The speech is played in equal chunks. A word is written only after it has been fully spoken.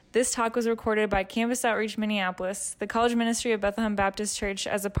This talk was recorded by Campus Outreach Minneapolis, the college ministry of Bethlehem Baptist Church,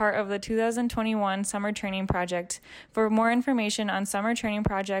 as a part of the 2021 Summer Training Project. For more information on Summer Training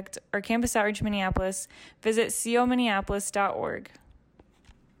Project or Campus Outreach Minneapolis, visit cominneapolis.org.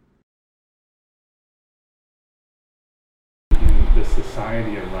 In the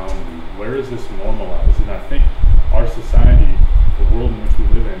society around you, where is this normalized? And I think our society, the world in which we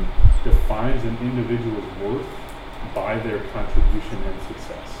live in, defines an individual's worth by their contribution and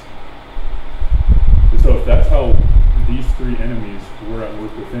success. And so if that's how these three enemies were at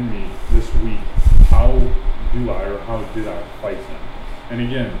work within me this week, how do I, or how did I fight them? And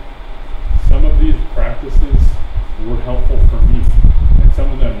again, some of these practices were helpful for me, and some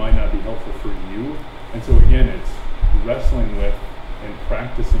of them might not be helpful for you. And so again, it's wrestling with and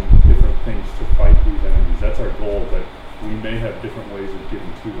practicing different things to fight these enemies. That's our goal, but we may have different ways of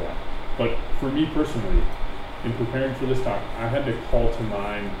getting to that. But for me personally, in preparing for this talk, I had to call to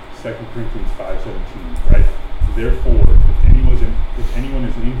mind 2 Corinthians 5:17, right? Therefore, if anyone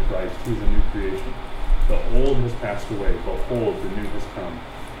is in Christ, he is a new creation. The old has passed away, behold, the new has come.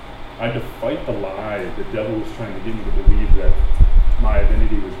 I had to fight the lie the devil was trying to get me to believe that my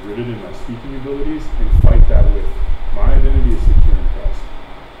identity was rooted in my speaking abilities, and fight that with my identity is secure in Christ.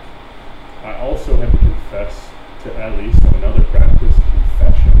 I also had to confess to Ellie, so another practice,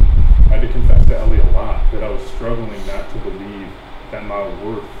 confession. I had to confess to Ellie a lot that I was struggling not to believe that my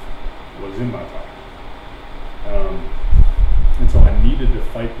worth was in my talk. And so I needed to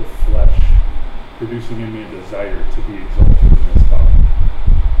fight the flesh, producing in me a desire to be exalted in this talk.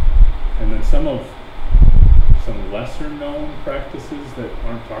 And then some lesser known practices that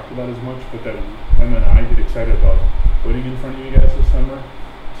aren't talked about as much, but that Emma and I get excited about putting in front of you guys this summer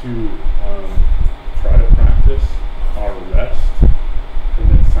to try to practice our rest and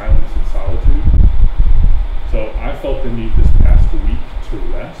then silence and solitude. So I felt the need this past week to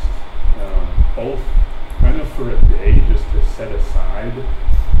rest, both kind of for a day just to set aside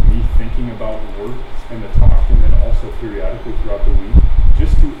me thinking about work and the talk, and then also periodically throughout the week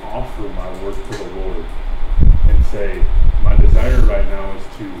just to offer my work to the Lord and say, my desire right now is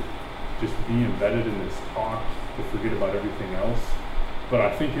to just be embedded in this talk, to forget about everything else. But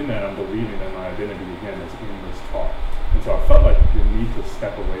I think in that I'm believing that my identity again is in this talk. And so I felt like the need to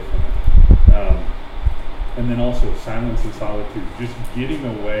step away from it. And then also silence and solitude, just getting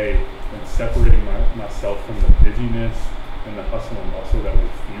away and separating myself from the busyness and the hustle and bustle that we're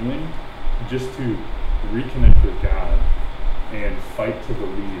feeling, just to reconnect with God and fight to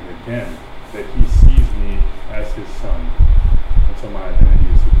believe again that he sees me as his son. And so my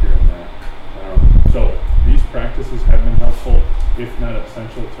identity is secure in that. So these practices have been helpful, if not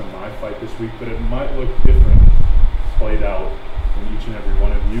essential, to my fight this week, but it might look different played out in each and every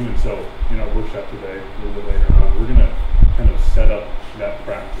one of you. And so in our workshop today, a little bit later on, we're going to kind of set up that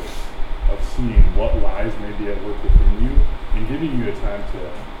practice of seeing what lies may be at work within you and giving you a time to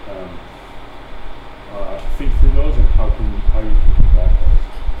think through those and how you can combat those.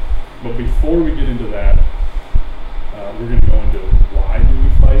 But before we get into that, we're going to go into why do we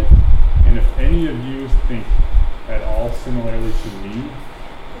fight. And if any of you think at all similarly to me,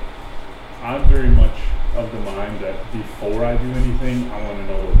 I'm very much of the mind that before I do anything, I want to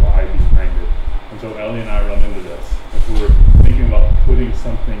know the why behind it. And so Ellie and I run into this. If we're thinking about putting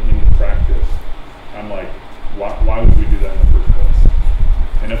something into practice, I'm like, why would we do that in the first place?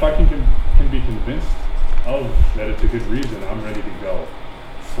 And if I can be convinced of that it's a good reason, I'm ready to go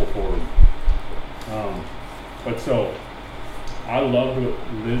full forward. But so, I loved what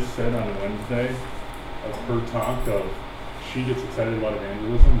Liz said on Wednesday of her talk of she gets excited about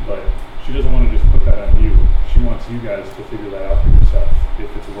evangelism, but she doesn't want to just put that on you. She wants you guys to figure that out for yourself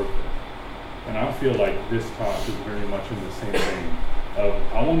if it's worth it. And I feel like this talk is very much in the same vein of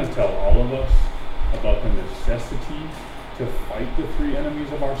I want to tell all of us about the necessity to fight the three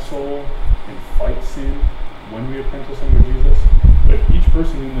enemies of our soul and fight sin when we apprentice under Jesus. But each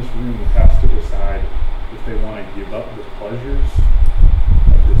person in this room has to decide if they want to give up the pleasures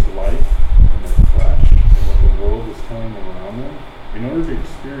of this life and their flesh and what the world is telling them around them in order to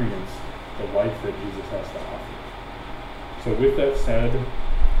experience the life that Jesus has to offer. So with that said,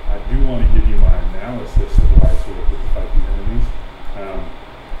 I do want to give you my analysis of why it's worth it to fight these enemies.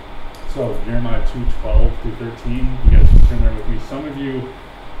 So Jeremiah 2:12-13, you guys can turn there with me. Some of you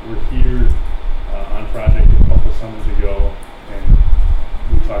were here on Project a couple summers ago, and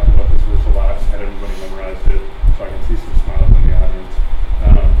we talked about this verse a lot and had everybody memorized it, so I can see some smiles in the audience.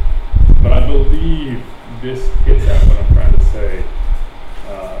 But I believe this gets at what I'm trying to say.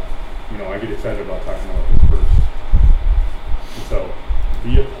 I get excited about talking about this verse. And so,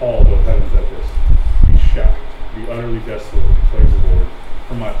 be appalled, O heavens, at this. Be shocked. Be utterly desolate, declares the Lord.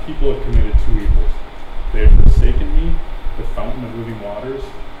 For my people have committed two evils. They have forsaken me, the fountain of living waters,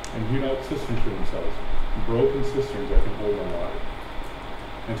 and hewed out cisterns for themselves, broken cisterns that can hold no water.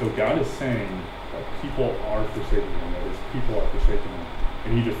 And so God is saying that people are forsaking him, that his people are forsaking him.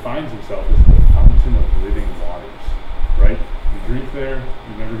 And he defines himself as the fountain of living waters, right? You drink there,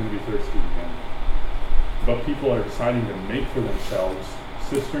 you're never going to be thirsty again. But people are deciding to make for themselves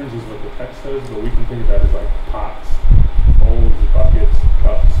cisterns, is what the text says, but we can think of that as like pots, bowls, buckets,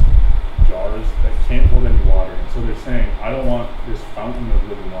 cups, jars that can't hold any water. And so they're saying, I don't want this fountain of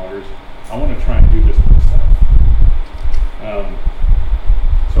living waters. I want to try and do this myself.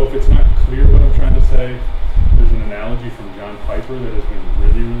 So if it's not clear what I'm trying to say, there's an analogy from John Piper that has been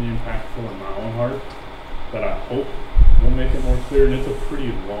really, really impactful in my own heart that I hope will make it more clear. And it's a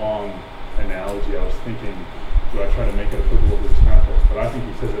pretty long analogy. I was thinking, do I try to make it applicable to this context? But I think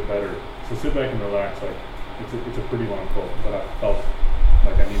he says it better. So sit back and relax. Like it's a pretty long quote, but I felt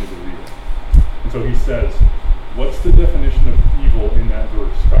like I needed to read it. And so he says, what's the definition of evil in that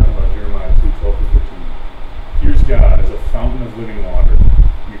verse, talking about Jeremiah 2:12-13? Here's God as a fountain of living water.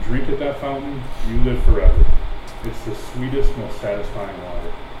 You drink at that fountain, you live forever. It's the sweetest, most satisfying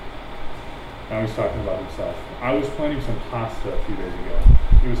water. Now he's talking about himself. I was planning some pasta a few days ago.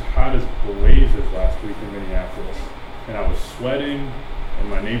 It was hot as blazes last week in Minneapolis. And I was sweating, and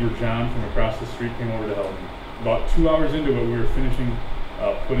my neighbor John from across the street came over to help me. About 2 hours into it, we were finishing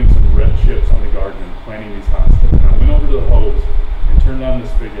putting some red chips on the garden and planting these pasta. And I went over to the hose and turned on the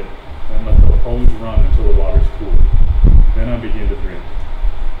spigot and let the hose run until the water's cooled. Then I began to drink.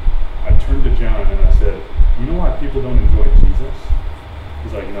 I turned to John and I said, you know why people don't enjoy Jesus?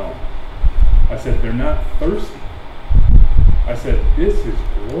 He's like, no. I said, they're not thirsty. I said, this is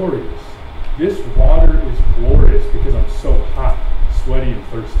glorious. This water is glorious because I'm so hot, sweaty, and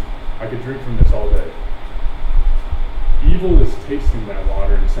thirsty. I could drink from this all day. Evil is tasting that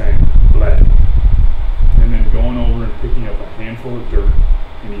water and saying, bleh. And then going over and picking up a handful of dirt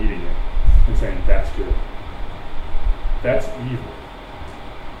and eating it and saying, that's good. That's evil.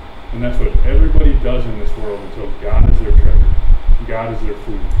 And that's what everybody does in this world until God is their treasure. God is their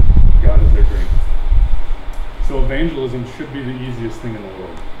food. God is their drink. So evangelism should be the easiest thing in the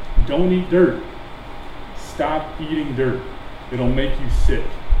world. Don't eat dirt. Stop eating dirt. It'll make you sick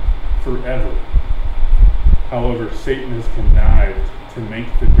forever. However, Satan has connived to make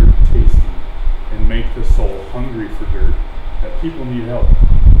the dirt tasty and make the soul hungry for dirt, that people need help.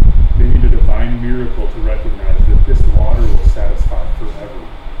 They need a divine miracle to recognize that this water will satisfy forever,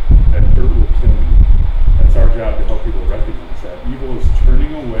 that dirt will kill me. That's our job to help people recognize that. Evil is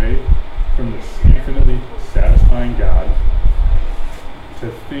turning away from this infinitely satisfying God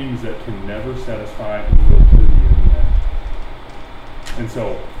to things that can never satisfy and will kill you in the end. And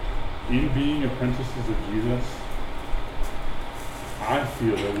so, in being apprentices of Jesus, I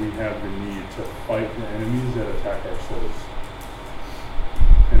feel that we have the need to fight the enemies that attack our souls.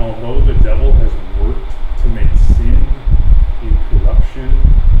 And although the devil has worked to make sin and corruption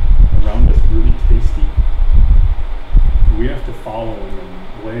around us really tasty, we have to follow in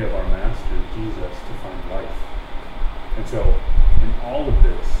the way of our Master, Jesus, to find life. And so, in all of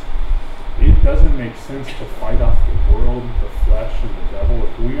this, it doesn't make sense to fight off the world, the flesh, and the devil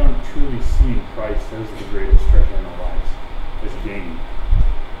if we aren't truly seeing Christ as the greatest treasure in our lives, as gain.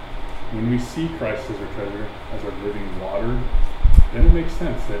 When we see Christ as our treasure, as our living water, then it makes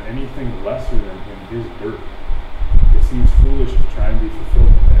sense that anything lesser than him is dirt. It seems foolish to try and be fulfilled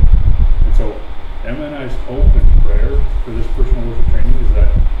in it. And so, Emma and I's hope and prayer for this personal worship training is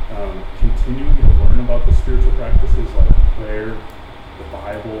that continuing to learn about the spiritual practices like prayer, the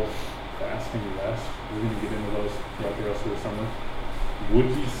Bible, fasting, rest, we're going to get into those throughout the rest of the summer, would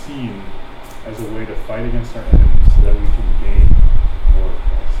be seen as a way to fight against our enemies so that we can gain more of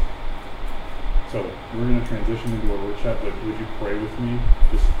Christ. So we're going to transition into our workshop, but would you pray with me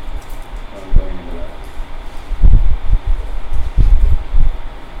just going into that?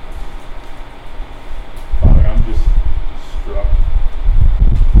 Father, I'm just struck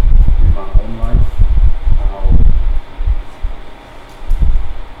in my own life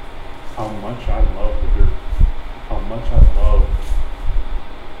how much I love the dirt, how much I love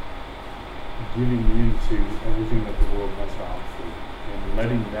giving into everything that the world has to offer and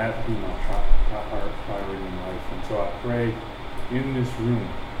letting that be my top priority in life. And so I pray in this room,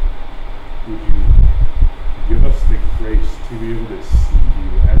 would you give us the grace to be able to see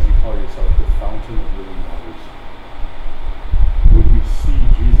you as you call yourself, the fountain of living waters. Would we see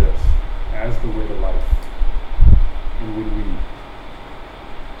Jesus as the way to life? And would we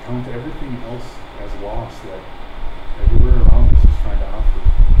count everything else as loss that everywhere around us is trying to offer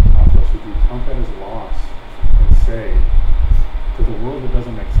us? Would we count that as loss and say to the world that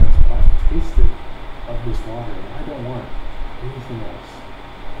doesn't make sense, tasted of this water, and I don't want anything else.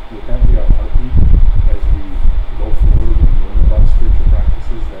 Would that be our heartbeat as we go forward and learn about spiritual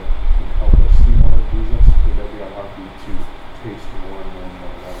practices that can help us see more of Jesus? Would that be our heartbeat to taste more and more and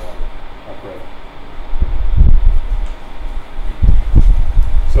more of that water? I pray.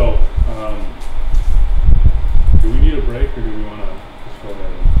 So, do we need a break, or do we want to just go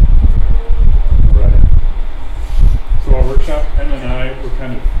right in? Right in. So our workshop, Emma and I were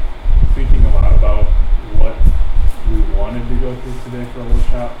kind of thinking a lot about what we wanted to go through today for our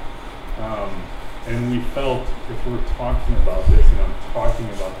workshop. And we felt if we're talking about this, and I'm talking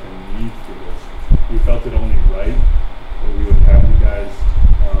about the need for this, we felt it only right that we would have you guys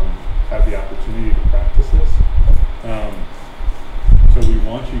have the opportunity to practice this. So we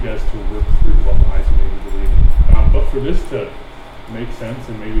want you guys to work through what lies you maybe believe in. But for this to make sense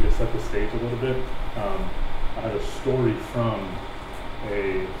and maybe to set the stage a little bit, I had a story from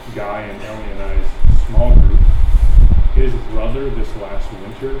a guy in Ellie and I's small group. His brother this last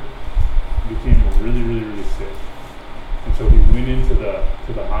winter became really sick. And so he went into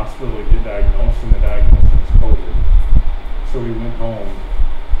the hospital to get diagnosed, and the diagnosis was COVID. So he went home,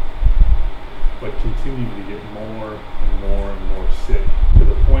 but continued to get more and more sick, to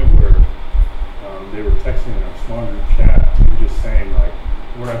the point where they were texting in our small group chat and just saying, like,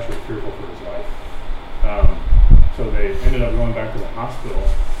 we're actually fearful for his life. So they ended up going back to the hospital,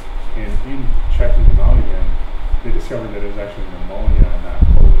 and in checking him out again, they discovered that it was actually pneumonia and not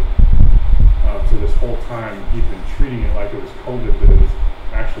COVID. So this whole time he'd been treating it like it was COVID, but it was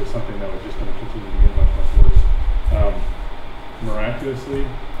actually something that was just going to continue to get much worse. Miraculously,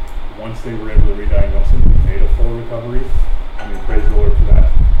 once they were able to re-diagnose him, he made a full recovery. I mean, praise the Lord for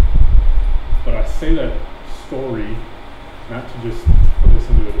that. But I say that story not to just put us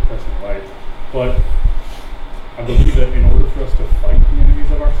into a depressing light, but I believe that in order for us to fight the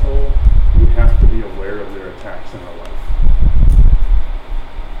enemies of our soul, we have to be aware of their attacks in our life.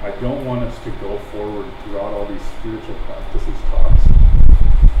 I don't want us to go forward throughout all these spiritual practices talks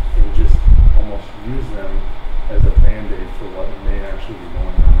and just almost use them as a band-aid for what may actually be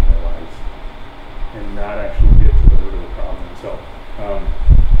going on in their lives and not actually get to the root of the problem. So,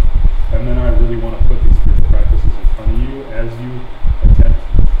 and then I really want to put these spiritual practices in front of you as you attempt,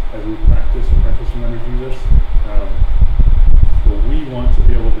 as we practice apprenticing under Jesus. But we want to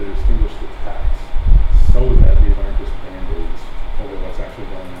be able to distinguish the attacks so that these aren't just band-aids over what's actually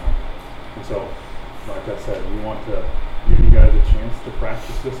going on. And so, like I said, we want to give you guys a chance to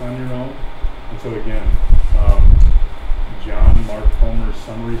practice this on your own. And so again, John Mark Homer's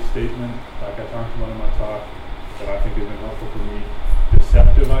summary statement, like I talked about in my talk, that I think has been helpful for me: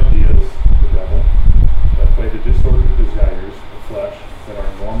 deceptive ideas of the devil that play to disordered desires of flesh that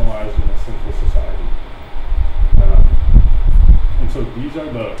are normalized in a sinful society. And so these are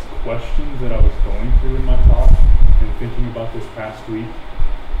the questions that I was going through in my talk and thinking about this past week,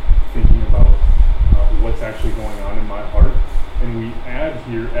 thinking about what's actually going on in my heart. And we add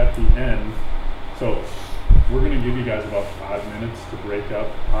here at the end, so we're going to give you guys about 5 minutes to break up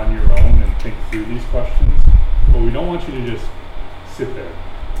on your own and think through these questions. But we don't want you to just sit there.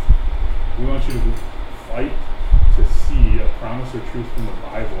 We want you to fight to see a promise or truth from the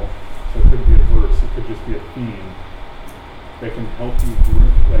Bible. So it could be a verse, it could just be a theme that can help you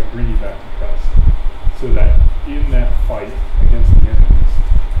bring you back to Christ. So that in that fight against the enemies,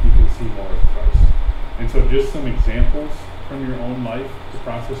 you can see more of Christ. And so just some examples from your own life to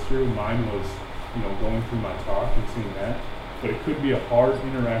process through. Mine was, going through my talk and seeing that. But it could be a hard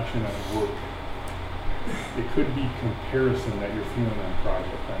interaction at work. It could be comparison that you're feeling on a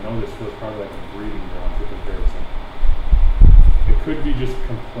project. I know this feels probably like a breeding ground for comparison. It could be just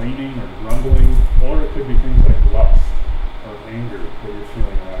complaining or grumbling, or it could be things like lust or anger that you're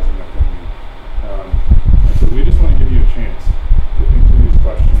feeling rising up in you. And so we just want to give you a chance to think through these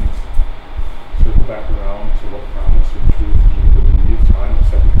questions, circle back around to what promise or truth you believe. Mine was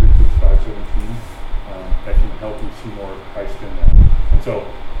 2 Corinthians 5:17. That can help you see more of Christ in that. And so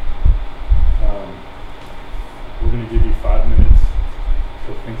we're going to give you 5 minutes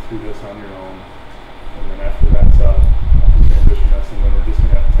to think through this on your own. And then after that's up, I can transition us, and then we're just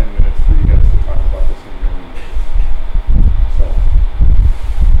going to have 10 minutes for you guys to talk about this in your room. So,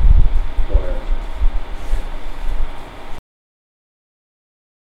 go ahead.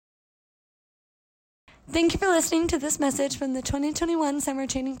 Thank you for listening to this message from the 2021 Summer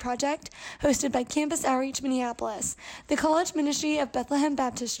Training Project, hosted by Campus Outreach Minneapolis, the college ministry of Bethlehem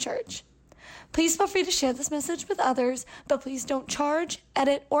Baptist Church. Please feel free to share this message with others, but please don't charge,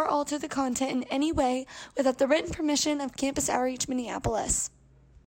 edit, or alter the content in any way without the written permission of Campus Outreach Minneapolis.